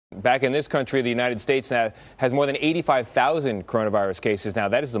Back in this country, the United States now has more than 85,000 coronavirus cases now.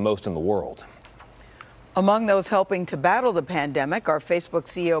 That is the most in the world. Among those helping to battle the pandemic are Facebook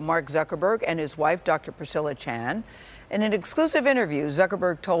CEO Mark Zuckerberg and his wife, Dr. Priscilla Chan. In an exclusive interview,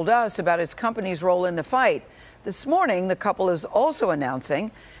 Zuckerberg told us about his company's role in the fight. This morning, the couple is also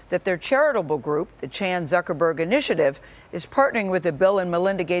announcing that their charitable group, the Chan-Zuckerberg Initiative, is partnering with the Bill and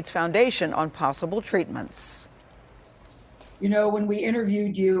Melinda Gates Foundation on possible treatments. You know, when we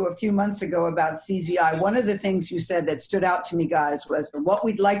interviewed you a few months ago about CZI, one of the things you said that stood out to me, guys, was what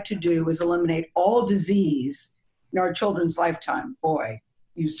we'd like to do is eliminate all disease in our children's lifetime. Boy,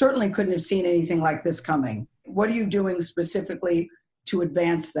 you certainly couldn't have seen anything like this coming. What are you doing specifically to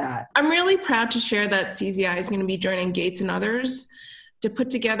advance that? I'm really proud to share that CZI is going to be joining Gates and others to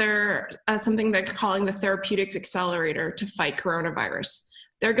put together something they're calling the Therapeutics Accelerator to fight coronavirus.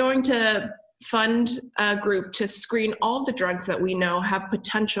 They're going to fund a group to screen all of the drugs that we know have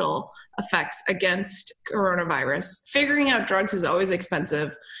potential effects against coronavirus. Figuring out drugs is always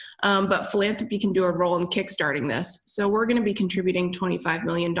expensive, but philanthropy can do a role in kickstarting this. So we're going to be contributing $25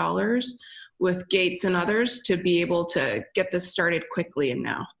 million with Gates and others to be able to get this started quickly and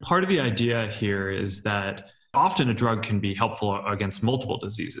now. Part of the idea here is that often a drug can be helpful against multiple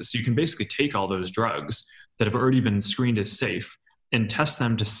diseases. So you can basically take all those drugs that have already been screened as safe and test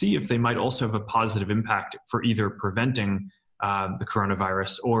them to see if they might also have a positive impact for either preventing the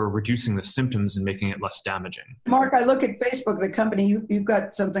coronavirus or reducing the symptoms and making it less damaging. Mark, I look at Facebook, the company, you've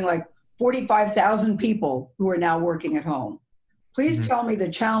got something like 45,000 people who are now working at home. Please tell me the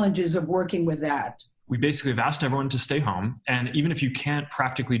challenges of working with that. We basically have asked everyone to stay home. And even if you can't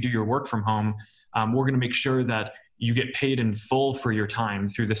practically do your work from home, we're going to make sure that you get paid in full for your time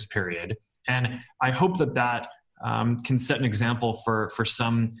through this period. And I hope that that can set an example for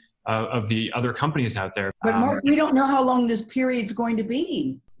some of the other companies out there. But Mark, we don't know how long this period's going to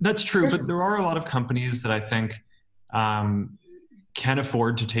be. That's true, but there are a lot of companies that I think can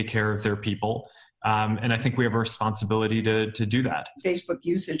afford to take care of their people. And I think we have a responsibility to do that. Facebook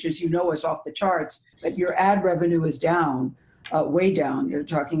usage, as you know, is off the charts, but your ad revenue is down, way down. You're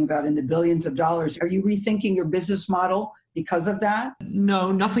talking about in the billions of dollars. Are you rethinking your business model because of that?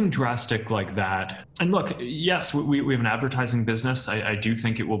 No, nothing drastic like that. And look, yes, we have an advertising business. I do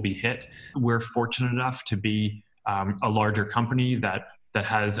think it will be hit. We're fortunate enough to be a larger company that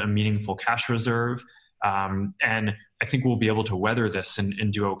has a meaningful cash reserve. And I think we'll be able to weather this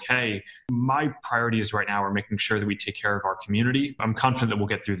and do okay. My priorities right now are making sure that we take care of our community. I'm confident that we'll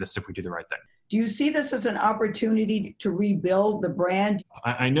get through this if we do the right thing. Do you see this as an opportunity to rebuild the brand?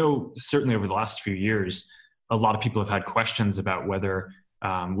 I know certainly over the last few years, a lot of people have had questions about whether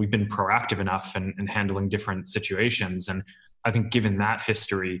we've been proactive enough in handling different situations. And I think given that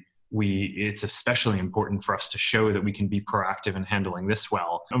history, it's especially important for us to show that we can be proactive in handling this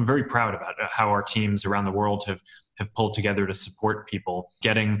well. I'm very proud about how our teams around the world have pulled together to support people,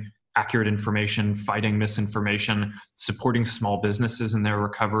 getting accurate information, fighting misinformation, supporting small businesses in their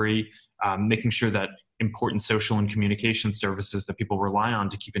recovery, making sure that important social and communication services that people rely on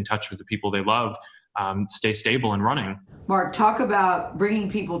to keep in touch with the people they love stay stable and running. Mark, talk about bringing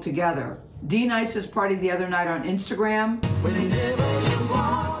people together. D-Nice's party the other night on Instagram.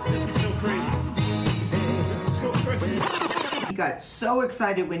 He got so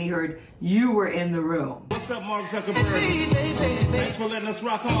excited when he heard you were in the room. What's up, Mark Zuckerberg? Thanks for letting us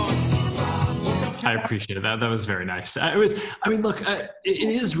rock on. I appreciated that. That was very nice. It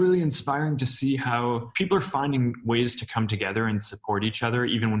is really inspiring to see how people are finding ways to come together and support each other,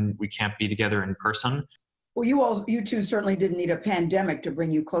 even when we can't be together in person. Well, you two certainly didn't need a pandemic to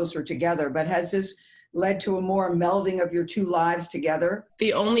bring you closer together, but has this led to a more melding of your two lives together?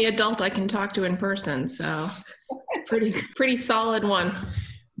 The only adult I can talk to in person, so it's pretty solid one.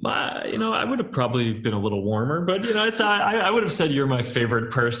 I would have probably been a little warmer, but I would have said you're my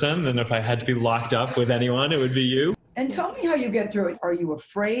favorite person, and if I had to be locked up with anyone, it would be you. And tell me how you get through it. Are you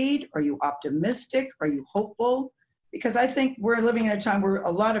afraid? Are you optimistic? Are you hopeful? Because I think we're living in a time where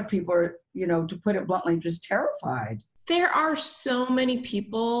a lot of people are, to put it bluntly, just terrified. There are so many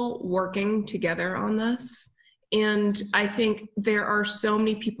people working together on this. And I think there are so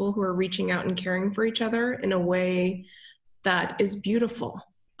many people who are reaching out and caring for each other in a way that is beautiful.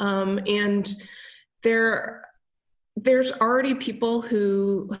 And there's already people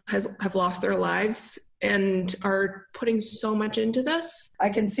who have lost their lives and are putting so much into this. I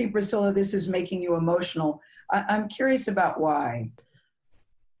can see, Priscilla, this is making you emotional. I'm curious about why.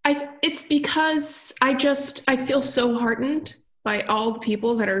 It's because I feel so heartened by all the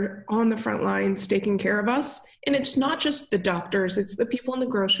people that are on the front lines taking care of us. And it's not just the doctors, it's the people in the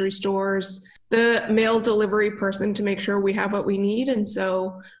grocery stores, the mail delivery person to make sure we have what we need. And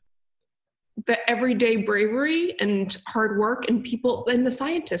so the everyday bravery and hard work and people and the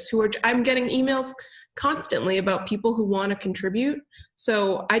scientists who are, I'm getting emails constantly about people who want to contribute.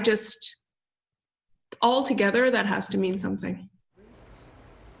 So I just, all together, that has to mean something.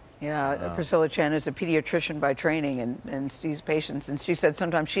 Yeah, Priscilla Chan is a pediatrician by training and sees patients. And she said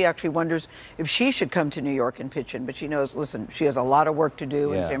sometimes she actually wonders if she should come to New York and pitch in. But she knows, listen, she has a lot of work to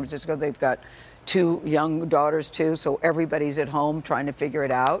do in San Francisco. They've got 2 young daughters, too. So everybody's at home trying to figure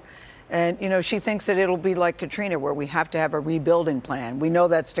it out. And, you know, she thinks that it'll be like Katrina, where we have to have a rebuilding plan. We know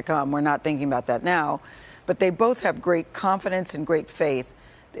that's to come. We're not thinking about that now. But they both have great confidence and great faith.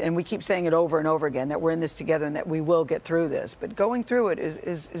 And we keep saying it over and over again, that we're in this together and that we will get through this. But going through it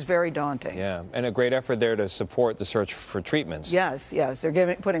is very daunting. Yeah, and a great effort there to support the search for treatments. Yes, yes.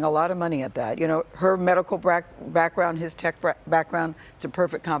 They're putting a lot of money at that. You know, her medical background, his tech background, it's a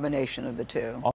perfect combination of the two.